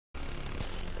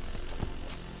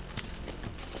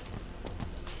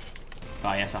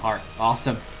Oh, yes, a heart.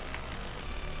 Awesome.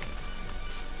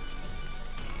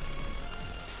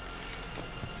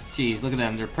 Jeez, look at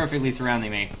them. They're perfectly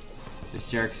surrounding me. These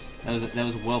jerks. That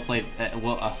was well played.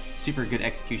 Super good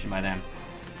execution by them.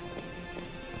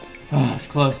 Oh, it's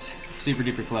close. Super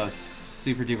duper close.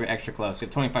 Super duper extra close. We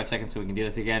have 25 seconds so we can do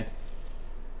this again.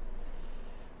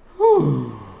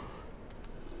 Whew.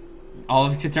 All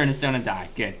of us could turn to stone and die.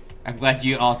 Good. I'm glad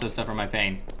you also suffer my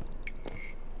pain.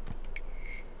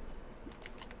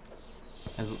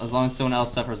 As long as someone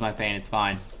else suffers my pain, it's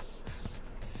fine.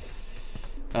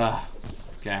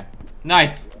 Okay.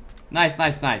 Nice! Nice,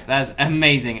 nice, nice. That is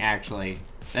amazing, actually.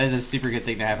 That is a super good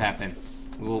thing to have happen.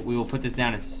 We will put this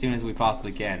down as soon as we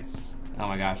possibly can. Oh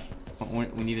my gosh.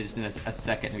 We need to just in a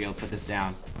second to be able to put this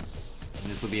down.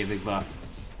 And this will be a big buff.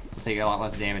 We'll take a lot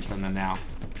less damage from them now.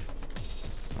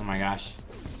 Oh my gosh.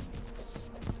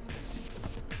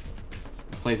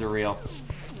 The plays are real.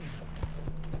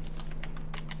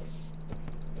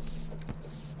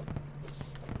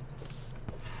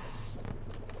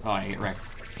 Oh, I get wrecked.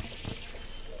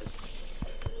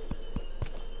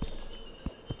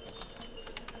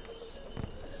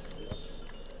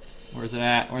 Where's it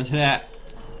at? Where's it at?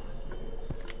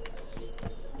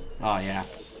 Oh, yeah.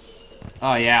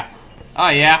 Oh, yeah. Oh,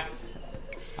 yeah.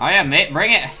 Oh, yeah, mate.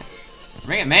 Bring it.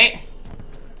 Bring it, mate.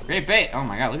 Great bait. Oh,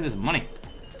 my God. Look at this money.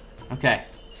 Okay.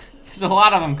 There's a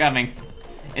lot of them coming.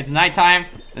 It's nighttime.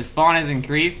 The spawn has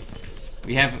increased.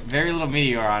 We have very little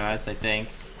meteor on us, I think.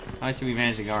 How much did we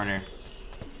manage to garner?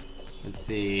 Let's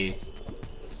see.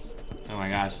 Oh, my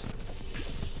gosh.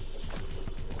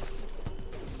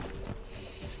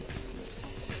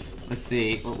 Let's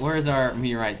see, where's our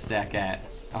meteorite stack at?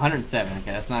 107,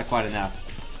 okay, that's not quite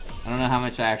enough. I don't know how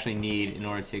much I actually need in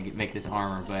order to make this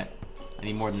armor, but I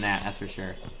need more than that, that's for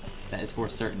sure. That is for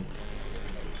certain.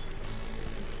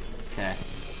 Okay,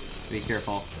 be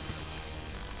careful.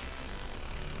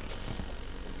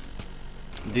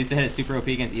 Medusa hit a super OP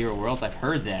against Eero Worlds, I've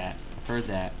heard that. I've heard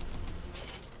that.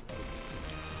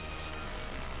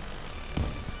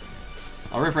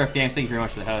 Oh, Riff Games, thank you very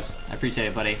much for the host. I appreciate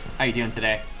it, buddy. How you doing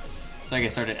today? So I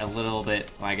get started a little bit,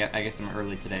 well, I guess I'm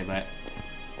early today, but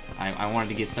I wanted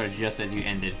to get started just as you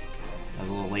ended. I was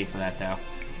a little late for that, though.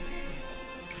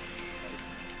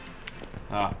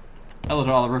 Hello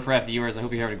to all the Riff Raff viewers. I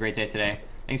hope you're having a great day today.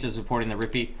 Thanks for supporting the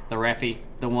Riffy, the Raffy,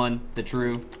 the One, the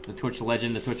True, the Twitch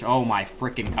Legend, the Twitch... Oh my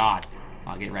freaking god.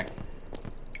 I'll get wrecked.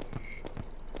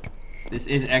 This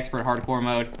is expert hardcore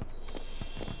mode.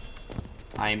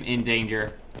 I am in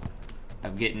danger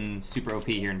of getting super OP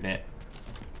here in a bit.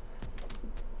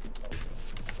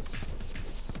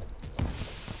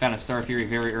 Found a Star Fury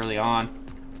very early on.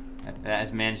 That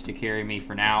has managed to carry me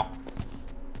for now.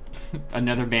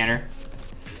 Another banner.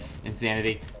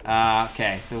 Insanity.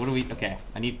 Okay, so what do we... Okay,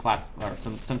 I need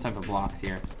some type of blocks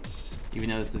here.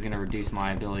 Even though this is going to reduce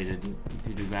my ability to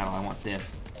do battle, I want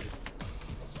this.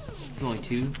 There's only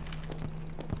 2.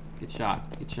 Good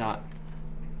shot. Good shot.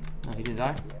 Oh, he didn't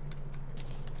die?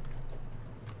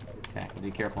 Okay,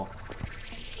 be careful.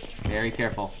 Very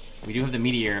careful. We do have the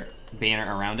meteor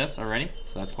banner around us already,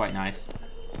 so that's quite nice.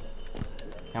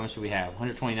 How much do we have?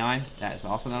 129? That is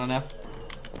also not enough.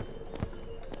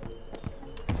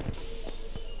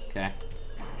 Okay.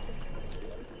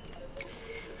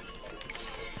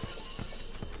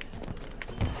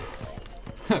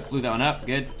 Blew that one up,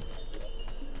 good.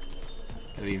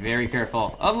 Gotta be very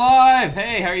careful. Alive!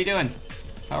 Hey, how are you doing?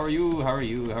 How are you? How are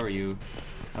you? How are you?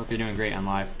 I hope you're doing great on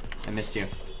live. I missed you.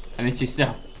 I missed you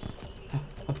so.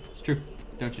 It's true.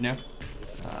 Don't you know?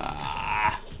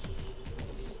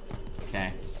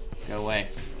 Okay. Go away.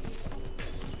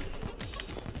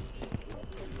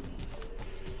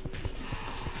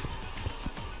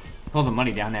 All the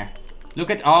money down there. Look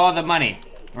at all the money.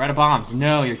 We're out of bombs.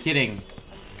 No, you're kidding.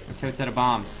 We're totes out of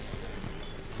bombs.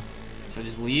 Should I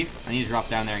just leave? I need to drop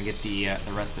down there and get the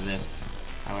rest of this.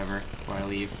 However, before I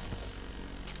leave.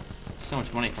 So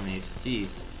much money from these.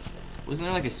 Jeez. Wasn't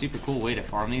there like a super cool way to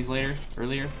farm these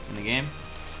earlier in the game?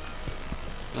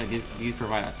 I feel like these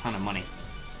provide a ton of money.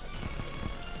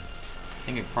 I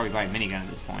think I could probably buy a minigun at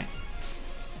this point.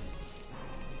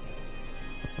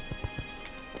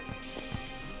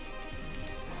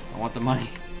 I want the money.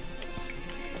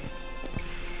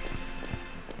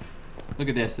 Look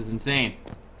at this, it's insane.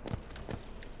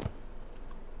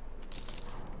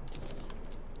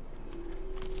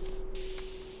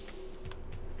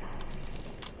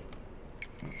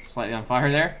 Slightly on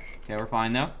fire there. Okay, we're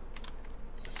fine now.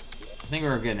 I think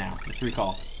we're good now. Let's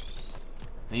recall.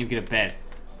 I need to get a bed.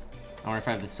 I wonder if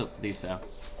I have the silk to do so.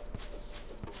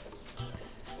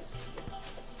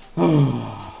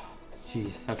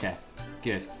 Jeez, okay.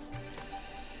 Good.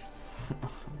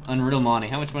 Unreal money.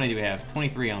 How much money do we have?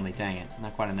 23 only. Dang it.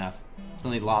 Not quite enough.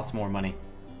 Still need lots more money.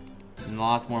 And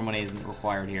lots more money isn't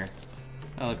required here.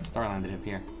 Oh, look, a star landed up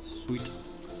here. Sweet.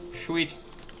 Sweet.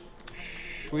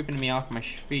 Sweeping me off my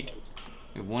feet.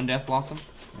 We have 1 death blossom.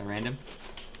 At random.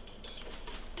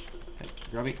 Okay,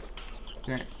 grubby.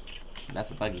 Here.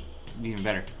 That's a buggy. Even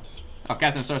better. Oh,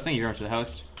 Captain Stars, thank you very much for the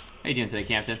host. How you doing today,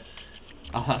 Captain?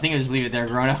 Oh, I think I'll just leave it there,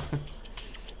 Grono.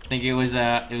 I think it was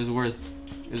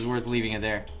worth leaving it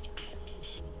there.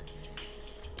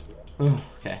 Ooh,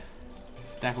 okay.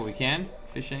 Stack what we can.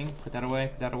 Fishing. Put that away.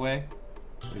 Put that away.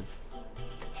 We have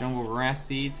jungle grass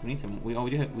seeds. We need some. We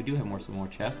do have some more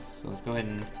chests. So let's go ahead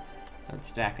and start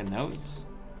stacking those.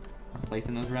 Or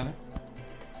placing those rather.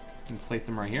 We can place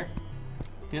them right here.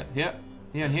 Here. Here.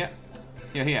 Here.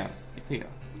 Here.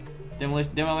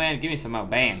 Demo man, give me some more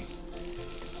bams.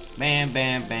 Bam,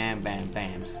 bam, bam, bam,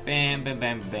 bams. Bam, bam,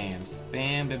 bam, bams.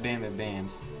 Bam, bam, bam, bam,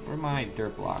 bams. Where are my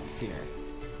dirt blocks? Here.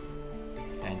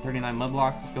 And 39 mud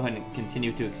blocks. Let's go ahead and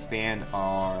continue to expand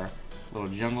our little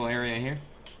jungle area here.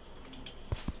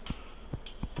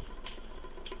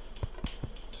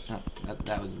 Oh,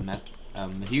 that was a mess. A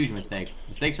huge mistake.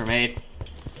 Mistakes were made.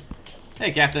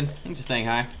 Hey, Captain. Thanks for saying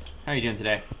hi. How are you doing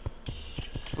today?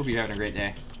 Hope you're having a great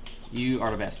day. You are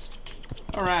the best.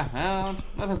 Alright, well,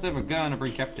 nothing's ever gonna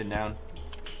bring Captain down.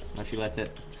 Unless she lets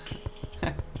it.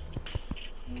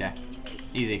 Okay.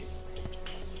 Easy.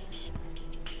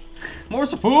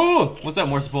 Morsepool! What's up,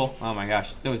 Morsepool? Oh my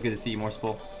gosh, it's always good to see you,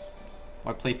 Morsepool.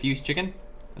 Want to play Fused Chicken?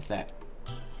 What's that?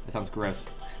 That sounds gross.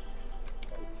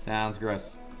 Sounds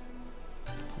gross.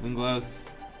 Moon glows.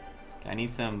 Okay, I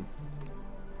need some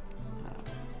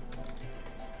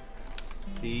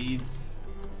seeds.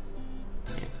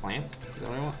 Okay, plants? Is that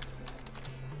what I want?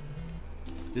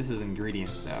 This is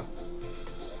ingredients, though.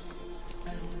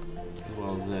 As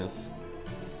well as this.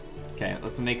 Okay,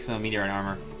 let's make some meteorite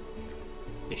armor.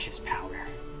 Vicious powder.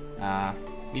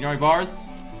 Meteorite bars.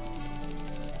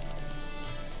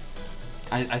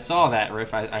 I saw that,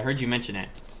 Riff. I heard you mention it.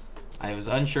 I was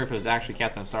unsure if it was actually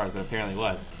Captain of Stars, but apparently it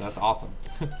was. So that's awesome.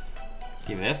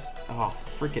 Give this. Oh,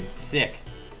 freaking sick.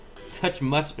 Such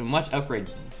much upgrade.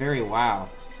 Very wow.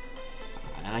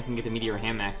 And I can get the Meteor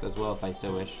Ham Max as well if I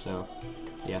so wish. So,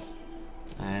 yes.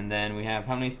 And then we have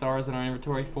how many stars in our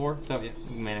inventory? 4. So yeah,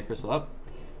 mana crystal up.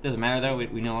 Doesn't matter though.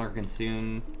 We no longer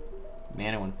consume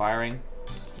mana when firing.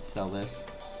 Let's sell this.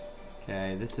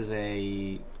 Okay, this is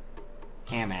a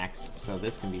Ham Axe, so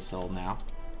this can be sold now.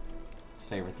 Let's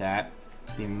favorite that.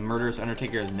 The Murderous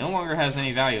Undertaker no longer has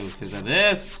any value because of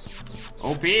this.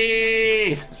 OP!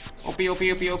 OP, OP,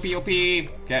 OP, OP, OP.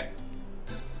 Okay.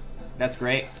 That's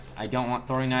great. I don't want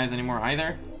throwing knives anymore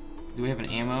either. Do we have an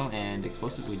ammo and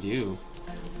explosive? We do.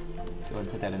 Let's go ahead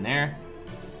and put that in there.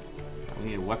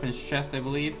 We need a weapons chest, I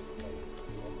believe.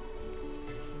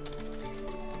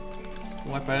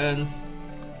 Weapons.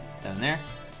 Down there.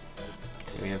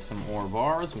 Okay, we have some ore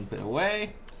bars. We can put it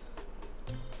away.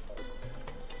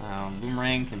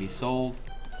 Boomerang can be sold.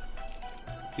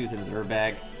 Let's see what's in this herb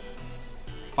bag.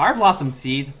 Fire Blossom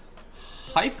seeds.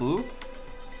 Hypu.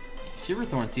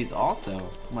 Shiverthorn seeds also.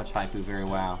 Much Hypu, very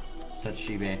wow. Such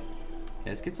Shibe. Okay,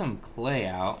 let's get some clay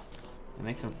out and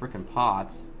make some freaking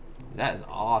pots. That is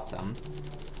awesome.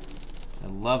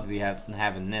 I'd love to be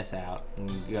having this out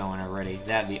and going already.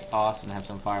 That'd be awesome to have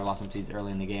some Fire Blossom seeds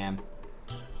early in the game.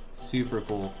 Super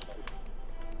cool.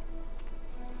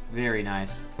 Very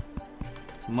nice.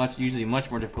 Usually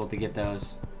much more difficult to get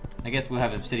those. I guess we'll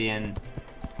have obsidian.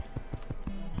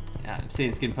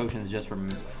 Obsidian skin potions just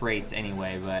from crates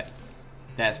anyway, but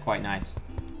that's quite nice.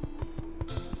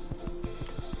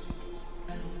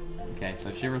 Okay, so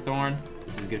Shiverthorn.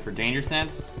 This is good for danger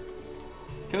sense.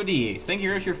 Cody's, thank you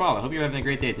very much for your follow. Hope you're having a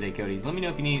great day today, Cody's. Let me know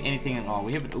if you need anything at all.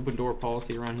 We have an open door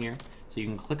policy around here, so you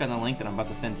can click on the link that I'm about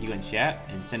to send to you in chat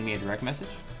and send me a direct message,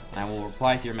 and I will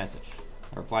reply to your message.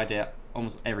 I reply to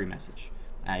almost every message.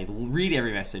 I read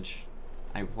every message.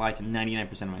 I reply to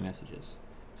 99% of my messages.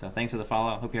 So thanks for the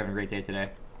follow. Hope you're having a great day today.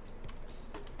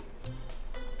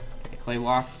 Okay, clay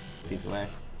blocks, put these away.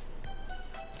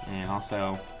 And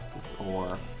also this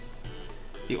ore.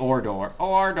 The ore door.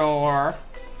 Ore door.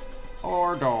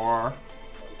 Ore door.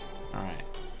 Alright.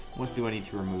 What do I need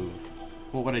to remove?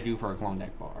 What would I do for a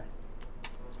Klondike bar?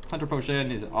 Hunter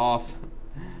Potion is awesome.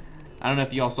 I don't know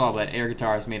if you all saw, but Air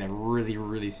Guitars made a really,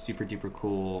 really super duper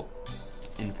cool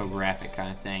infographic kind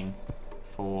of thing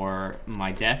for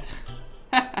my death.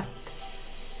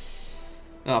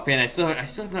 Oh man, I still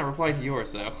have not replied to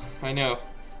yours though. I know.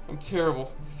 I'm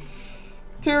terrible.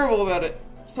 Terrible about it.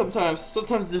 Sometimes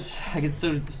just I get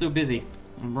so busy.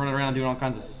 I'm running around doing all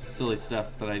kinds of silly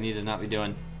stuff that I need to not be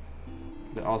doing.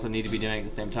 that also need to be doing at the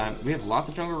same time. We have lots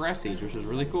of jungle grass seeds, which is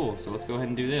really cool. So let's go ahead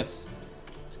and do this.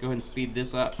 Let's go ahead and speed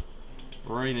this up.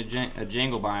 We're already in a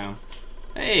jungle biome.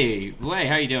 Hey, Vlay,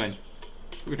 how you doing?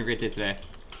 We're having a great day today.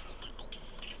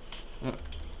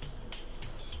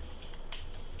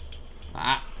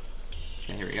 Ah.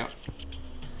 Okay, here we go.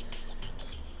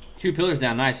 2 pillars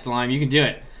down. Nice, Slime. You can do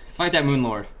it. Fight that Moon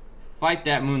Lord. Fight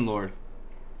that Moon Lord.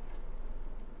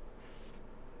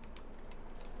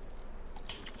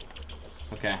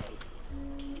 Okay.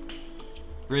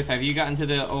 Riff, have you gotten to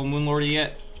the old Moon Lord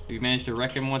yet? Have you managed to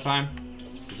wreck him one time?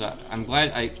 I'm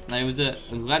glad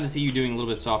I'm glad to see you doing a little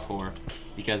bit of soft core,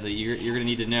 because you're gonna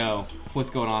need to know what's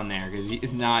going on there, because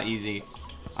it's not easy.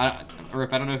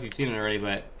 Riff, I don't know if you've seen it already,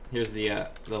 but here's the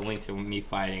link to me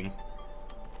fighting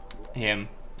him,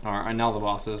 and all the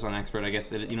bosses on Expert. I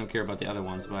guess you don't care about the other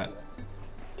ones, but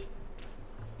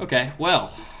okay.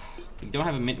 Well, we don't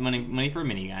have money for a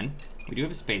minigun. We do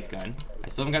have a space gun. I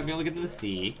still haven't got to be able to get to the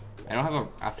sea. I don't have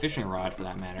a fishing rod, for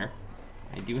that matter.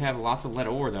 I do have lots of lead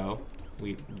ore, though.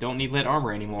 We don't need lead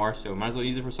armor anymore, so might as well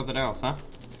use it for something else, huh?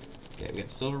 Okay, we have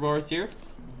silver bars here.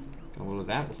 Got a little of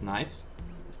that. That's nice.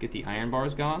 Let's get the iron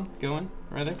bars going,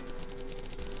 rather.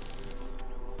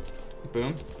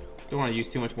 Boom. Don't want to use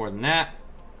too much more than that.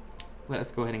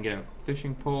 Let's go ahead and get a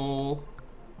fishing pole.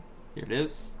 Here it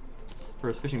is.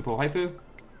 First fishing pole haipu.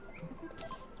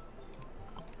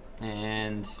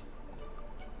 And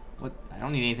what? I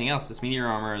don't need anything else. This meteor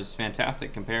armor is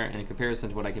fantastic in comparison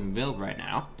to what I can build right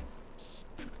now.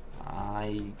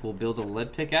 I will build a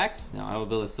lead pickaxe. No, I will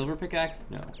build a silver pickaxe.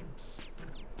 No.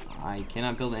 I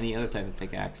cannot build any other type of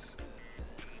pickaxe.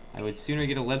 I would sooner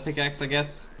get a lead pickaxe, I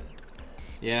guess.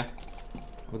 Yeah.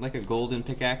 I would like a golden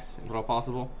pickaxe, if at all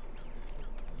possible.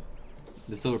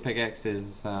 The silver pickaxe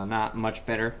is not much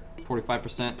better.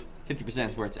 45%, 50%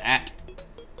 is where it's at.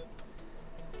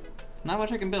 Not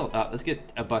much I can build. Let's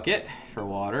get a bucket for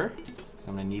water. So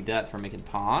I'm gonna need that for making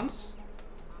ponds.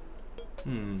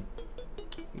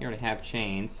 We already have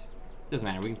chains. Doesn't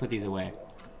matter, we can put these away.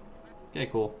 Okay,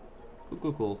 cool.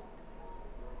 Cool.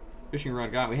 Fishing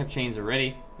rod got. We have chains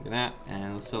already. Look at that.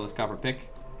 And let's sell this copper pick.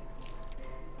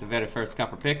 The very first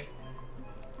copper pick.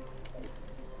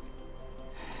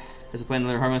 There's a plan to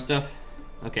learn hard mode stuff.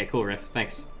 Okay, cool, Riff.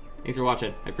 Thanks for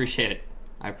watching. I appreciate it.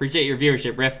 I appreciate your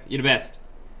viewership, Riff. You're the best.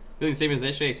 Feeling the same as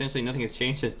yesterday. Essentially, nothing has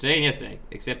changed since today and yesterday,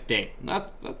 except date.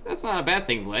 That's not a bad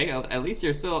thing, Blake. At least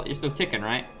you're still ticking,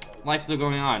 right? Life's still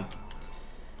going on.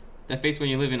 That face when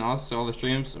you live in Oz, so all the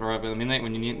streams, or up at midnight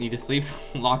when you need to sleep.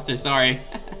 Lockster, sorry.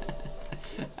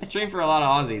 I stream for a lot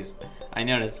of Aussies. I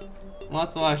notice.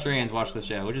 Lots of Australians watch the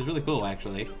show, which is really cool,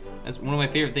 actually. That's one of my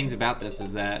favorite things about this,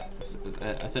 is that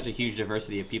such a huge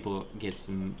diversity of people gets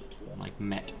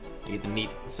met. I get to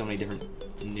meet so many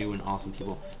different new and awesome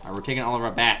people. Alright, we're taking all of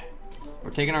our bat.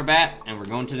 We're taking our bat and we're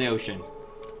going to the ocean.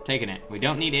 Taking it. We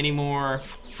don't need any more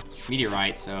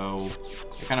meteorites, so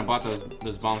I kind of bought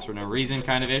those bombs for no reason,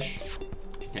 kind of ish.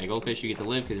 Okay, goldfish, you get to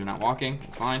live because you're not walking.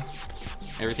 It's fine.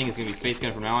 Everything is gonna be space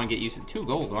gun from now on. Get used to 2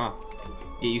 gold. Wow.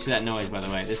 Get used to that noise, by the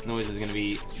way. This noise is gonna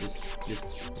be just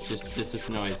this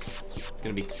noise. It's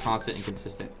gonna be constant and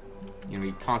consistent. You're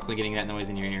gonna be constantly getting that noise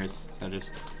in your ears. So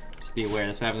just be aware.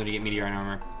 That's what happens when you get meteorite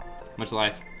armor. Much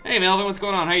life. Hey, Melvin, what's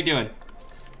going on? How you doing?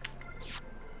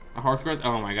 A hardcore?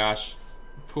 Oh my gosh.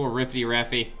 Poor Riffy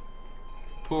Raffy.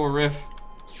 Poor Riff.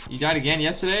 You died again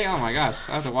yesterday? Oh my gosh.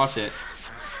 I have to watch it.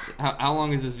 How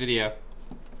long is this video?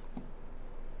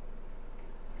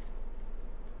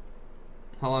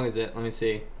 How long is it? Let me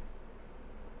see.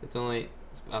 It's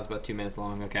about 2 minutes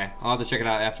long. Okay. I'll have to check it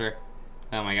out after.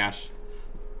 Oh my gosh.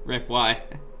 Riff, why?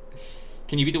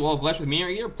 Can you beat the wall of flesh with me?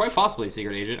 You're quite possibly,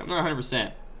 Secret Agent. I'm not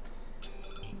 100%.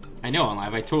 I know I'm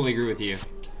live. I totally agree with you.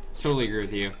 Totally agree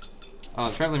with you.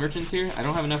 Traveling merchants here? I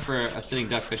don't have enough for a sitting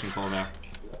duck fishing pole, though.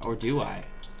 Or do I?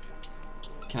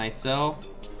 Can I sell?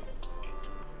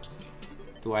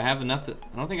 Do I have enough to...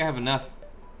 I don't think I have enough.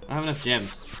 I don't have enough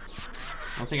gems.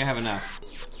 I don't think I have enough.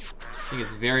 I think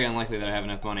it's very unlikely that I have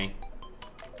enough money.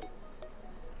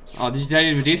 Oh, did you die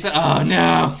to Medusa? Oh,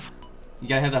 no! You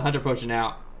gotta have the Hunter Potion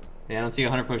out. Yeah, I don't see a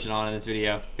Hunter Potion on in this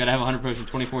video. You gotta have a Hunter Potion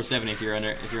 24/7 if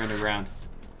you're underground.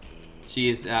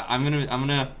 She's... I'm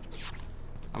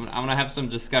gonna have some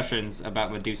discussions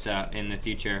about Medusa in the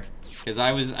future, because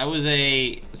I was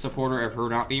a supporter of her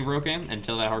not being broken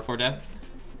until that hardcore death,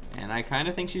 and I kind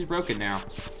of think she's broken now.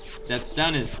 That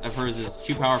stun of hers is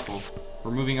too powerful,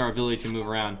 removing our ability to move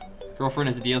around. Girlfriend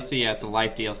is a DLC. Yeah, it's a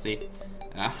life DLC.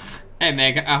 Hey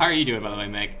Meg, how are you doing, by the way,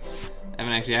 Meg? I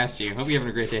haven't actually asked you. Hope you're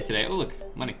having a great day today. Oh look,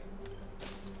 money.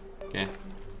 Okay.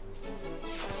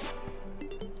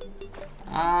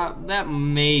 That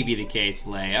may be the case,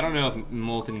 Flay. I don't know if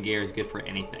molten gear is good for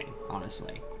anything,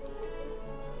 honestly.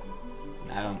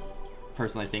 I don't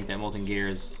personally think that molten gear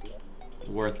is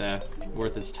worth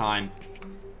its time.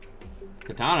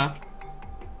 Katana.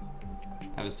 I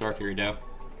have a Star Fury though.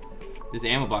 This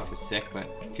ammo box is sick,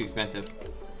 but too expensive.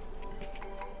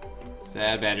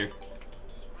 Sad badger.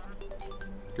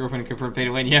 Girlfriend confirmed pay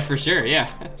to win. Yeah, for sure. Yeah.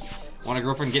 Want a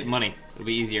girlfriend? Get money. It'll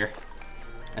be easier.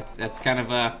 That's kind of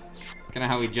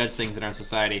how we judge things in our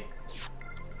society.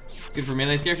 It's good for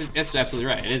melee characters. That's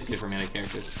absolutely right. It is good for melee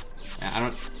characters.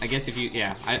 I guess if you.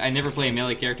 Yeah. I never play a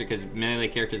melee character because melee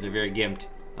characters are very gimped.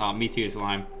 Me too,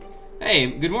 Slime.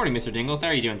 Hey, good morning, Mr. Dingles. How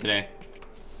are you doing today?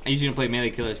 I usually don't play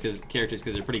melee characters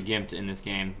because they're pretty gimped in this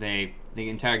game. The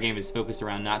entire game is focused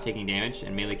around not taking damage,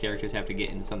 and melee characters have to get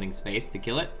into something's face to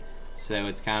kill it. So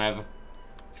it's kind of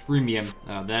freemium.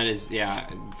 That is, yeah,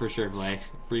 for sure, Blay.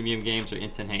 Freemium games are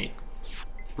instant hate.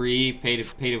 Free pay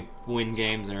to win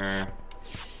games are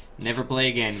never play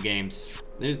again games.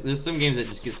 There's some games that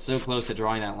just get so close to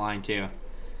drawing that line too.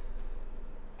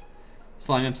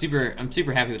 Slime, I'm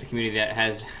super happy with the community that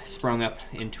has sprung up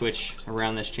in Twitch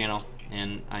around this channel.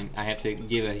 And I have to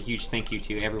give a huge thank you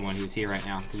to everyone who's here right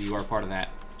now, because you are part of that.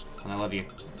 And I love you,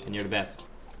 and you're the best.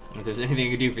 And if there's anything I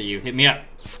can do for you, hit me up.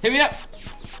 Hit me up!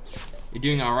 You're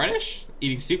doing alrightish?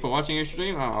 Eating soup while watching your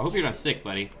stream? Oh, I hope you're not sick,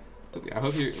 buddy. I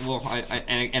hope you're, well,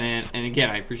 and again,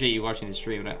 I appreciate you watching the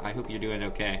stream, but I hope you're doing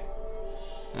okay.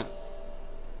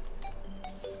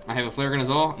 I have a flare gun as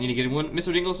well. I need to get one.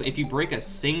 Mr. Dingles, if you break a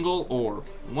single orb,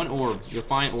 one orb, you'll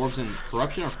find orbs in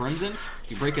Corruption or Crimson.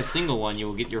 If you break a single one, you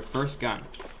will get your first gun.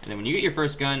 And then when you get your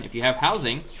first gun, if you have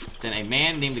housing, then a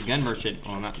man named a gun merchant,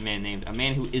 well, not man named, a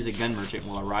man who is a gun merchant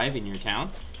will arrive in your town,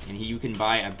 and you can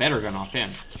buy a better gun off him.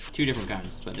 2 different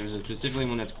guns, but there's specifically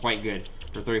one that's quite good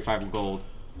for 35 gold.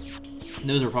 And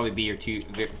those will probably be your two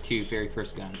very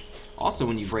first guns. Also,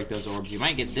 when you break those orbs, you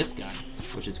might get this gun,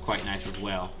 which is quite nice as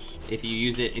well. If you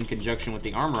use it in conjunction with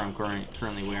the armor I'm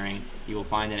currently wearing, you will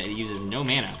find that it uses no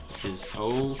mana, which is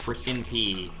oh freaking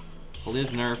P.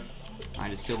 Liz nerf. I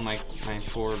just killed my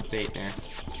poor bait there.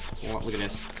 Oh, look at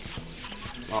this.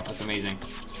 Oh, that's amazing.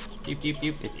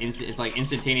 It's like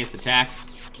instantaneous attacks,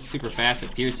 super fast.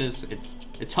 It pierces.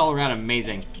 It's all around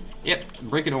amazing. Yep,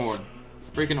 break an orb.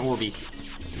 Break an orby.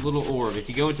 Little orb. If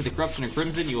you go into the Corruption and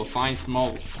Crimson, you will find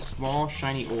small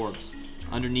shiny orbs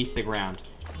underneath the ground.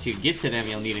 To get to them,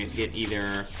 you'll need to get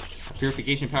either a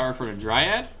purification power from a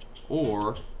Dryad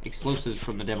or explosives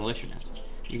from the Demolitionist.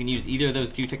 You can use either of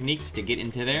those 2 techniques to get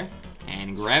into there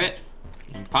and grab it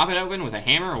and pop it open with a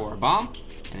hammer or a bomb,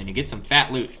 and then you get some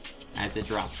fat loot as it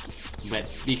drops.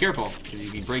 But be careful, because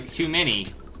if you break too many,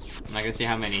 I'm not gonna say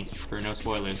how many for no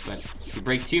spoilers, but if you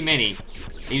break too many,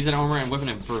 I use that armor and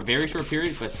weapon for a very short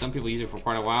period, but some people use it for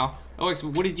quite a while. OX,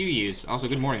 what did you use? Also,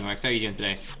 good morning, OX. How are you doing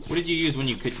today? What did you use when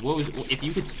you could? If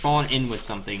you could spawn in with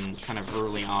something kind of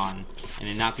early on, and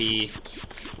it not be?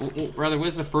 Rather, what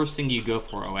is the first thing you go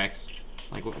for, OX?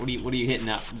 Like, what are you hitting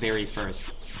up very first?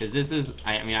 Because this is,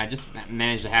 I mean, I just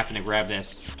managed to happen to grab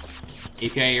this.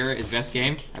 API era is best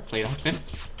game. I played often.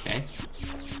 Okay.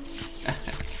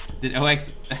 Did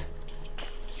OX?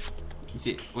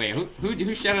 See, wait,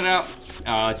 who shouted out?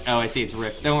 Oh, I see. It's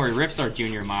Riff. Don't worry, Riff's our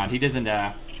junior mod. He doesn't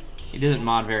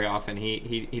mod very often.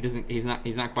 He's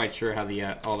not quite sure how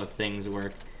the all the things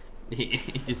work. He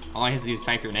just, all he has to do is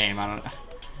type your name. I don't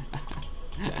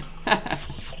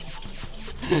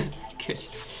know. Good.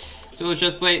 So let's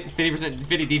just play 50%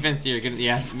 50 defense here.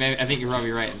 Yeah, I think you're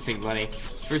probably right. I think, buddy.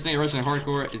 First thing I rush in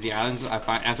hardcore is the islands.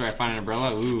 After I find an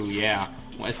umbrella. Ooh, yeah.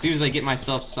 Well, as soon as I get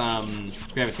myself some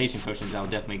gravitation potions, I'll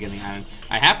definitely get in the islands.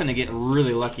 I happen to get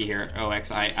really lucky here,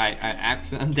 OX. I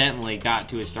accidentally got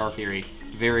to a Star Fury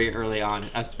very early on,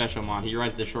 a special mod. He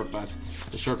rides the short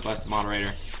bus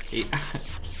moderator.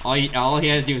 All he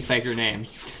had to do was type your name.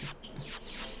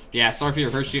 Yeah, Star Fury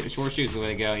short shoes is the way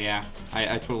to go. Yeah,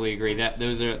 I totally agree.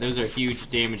 Those are huge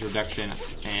damage reduction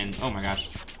and oh my gosh,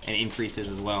 and increases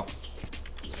as well.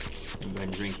 Let me go ahead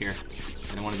and drink here.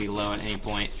 I don't want to be low at any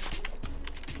point.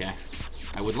 Okay.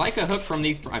 I would like a hook from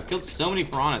these. I've killed so many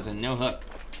piranhas and no hook.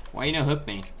 Why you no hook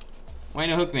me? Why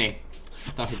no hook me?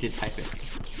 I thought I did type it.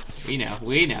 We know.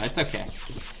 It's okay.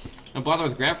 Don't bother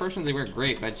with grab potions. They work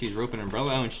great. But choose rope and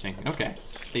umbrella. Oh, interesting. Okay.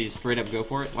 So you just straight up go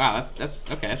for it. Wow, that's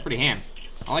okay. That's pretty ham.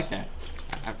 I like that.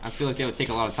 I feel like that would take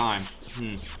a lot of time.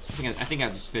 I think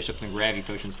I'll just fish up some gravity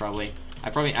potions probably.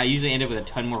 I usually end up with a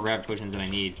ton more gravity potions than I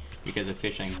need because of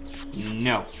fishing.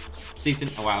 No.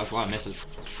 Oh wow, that's a lot of misses.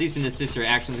 Cease and desist your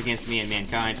actions against me and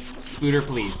mankind. Spooter,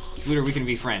 please. Spooter, we can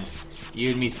be friends.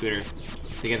 You and me, Spooter.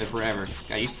 Together forever.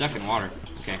 God, you suck in water.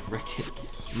 Okay, wrecked it.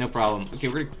 No problem. Okay,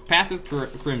 we're gonna pass this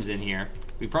crimson here.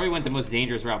 We probably went the most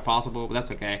dangerous route possible, but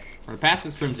that's okay. We're gonna pass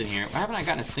this crimson here. Why haven't I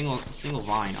gotten a single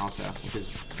vine also, which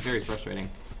is very frustrating.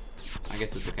 I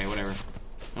guess it's okay, whatever.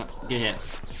 Oh, get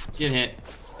hit. Get hit.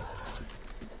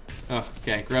 Oh,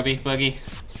 okay, grubby, buggy.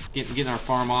 Getting our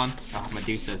farm on. Oh,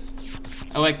 Medusas.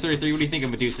 OX33, what do you think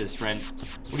of Medusas, friend?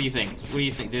 What do you think? What do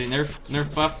you think? Did they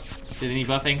nerf buff? Did they need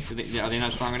buffing? Are they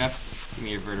not strong enough? Give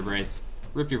me your vertebrae.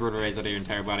 Rip your vertebrae out of your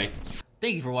entire body.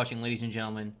 Thank you for watching, ladies and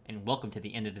gentlemen, and welcome to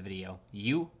the end of the video.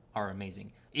 You are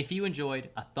amazing. If you enjoyed,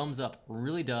 a thumbs up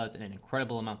really does an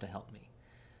incredible amount to help me.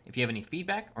 If you have any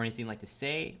feedback or anything you'd like to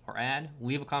say or add,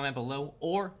 leave a comment below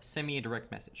or send me a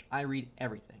direct message. I read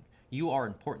everything. You are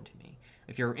important to me.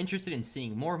 If you're interested in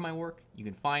seeing more of my work, you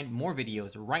can find more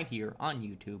videos right here on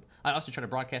YouTube. I also try to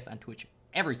broadcast on Twitch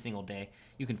every single day.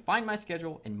 You can find my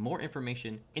schedule and more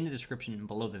information in the description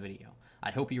below the video.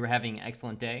 I hope you are having an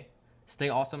excellent day. Stay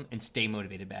awesome and stay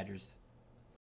motivated, Badgers.